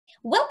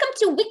Welcome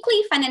to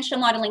Weekly Financial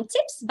Modeling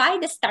Tips by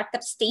the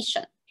Startup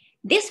Station.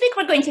 This week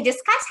we're going to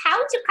discuss how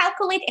to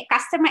calculate a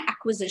customer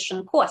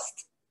acquisition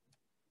cost.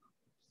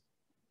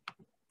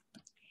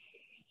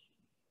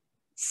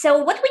 So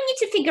what we need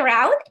to figure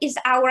out is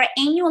our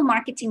annual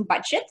marketing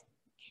budget,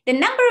 the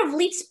number of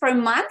leads per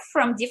month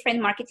from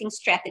different marketing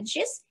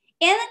strategies,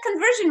 and a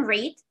conversion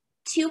rate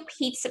to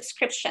paid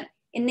subscription.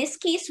 In this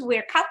case,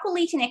 we're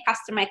calculating a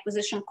customer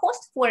acquisition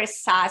cost for a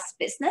SaaS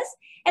business.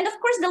 And of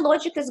course, the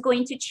logic is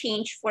going to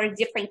change for a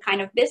different kind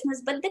of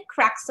business, but the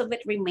crux of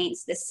it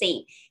remains the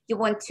same. You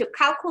want to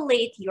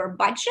calculate your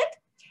budget,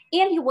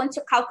 and you want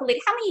to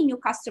calculate how many new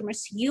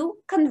customers you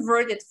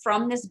converted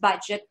from this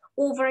budget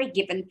over a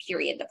given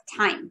period of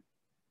time.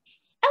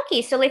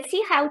 Okay, so let's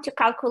see how to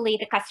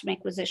calculate a customer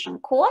acquisition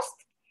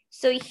cost.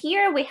 So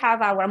here we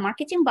have our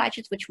marketing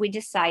budget, which we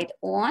decide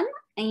on,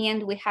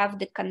 and we have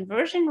the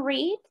conversion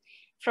rate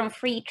from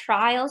free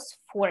trials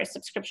for a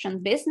subscription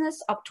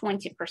business of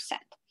 20%.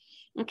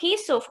 Okay,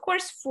 so of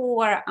course,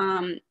 for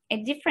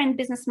a different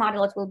business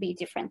model, it will be a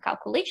different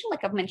calculation,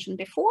 like I've mentioned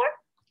before.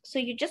 So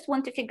you just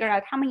want to figure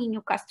out how many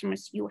new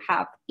customers you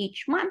have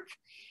each month,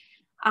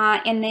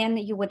 and then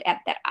you would add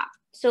that up.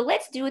 So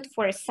let's do it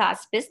for a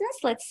SaaS business.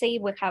 Let's say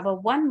we have a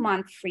 1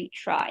 month free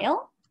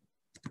trial.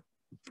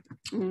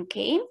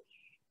 Okay,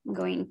 I'm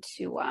going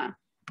to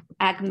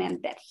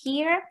augment that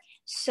here.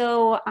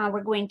 So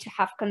we're going to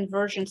have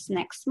conversions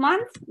next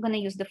month. I'm going to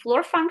use the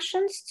floor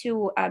functions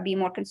to be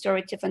more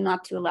conservative and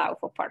not to allow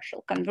for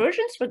partial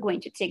conversions. We're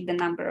going to take the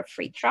number of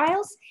free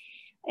trials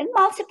and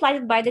multiply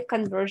it by the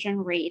conversion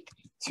rate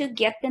to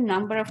get the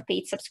number of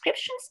paid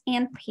subscriptions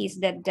and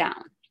paste that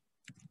down.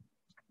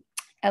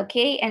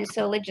 Okay, and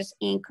so let's just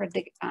anchor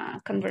the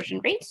conversion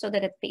rate so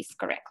that it pastes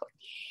correctly.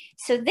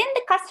 So then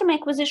the customer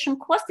acquisition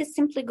cost is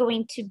simply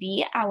going to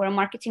be our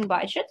marketing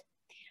budget,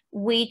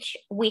 which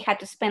we had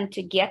to spend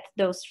to get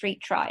those free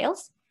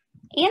trials.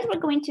 And we're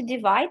going to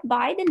divide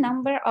by the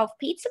number of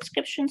paid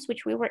subscriptions,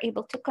 which we were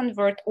able to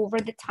convert over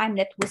the time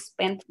that we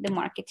spent the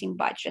marketing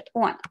budget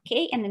on,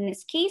 okay? And in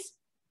this case,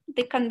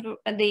 the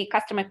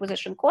customer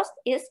acquisition cost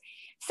is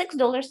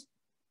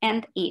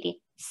 $6.80.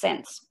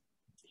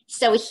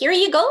 So here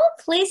you go.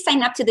 Please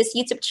sign up to this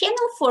YouTube channel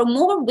for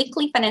more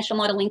weekly financial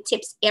modeling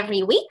tips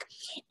every week.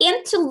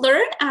 And to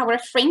learn our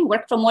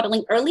framework for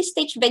modeling early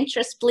stage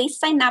ventures, please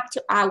sign up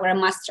to our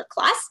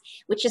masterclass,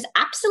 which is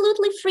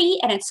absolutely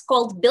free, and it's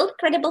called Build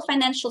Credible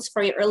Financials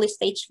for Your Early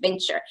Stage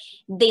Venture.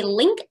 The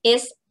link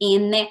is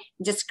in the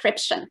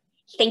description.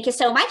 Thank you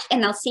so much,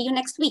 and I'll see you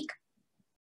next week.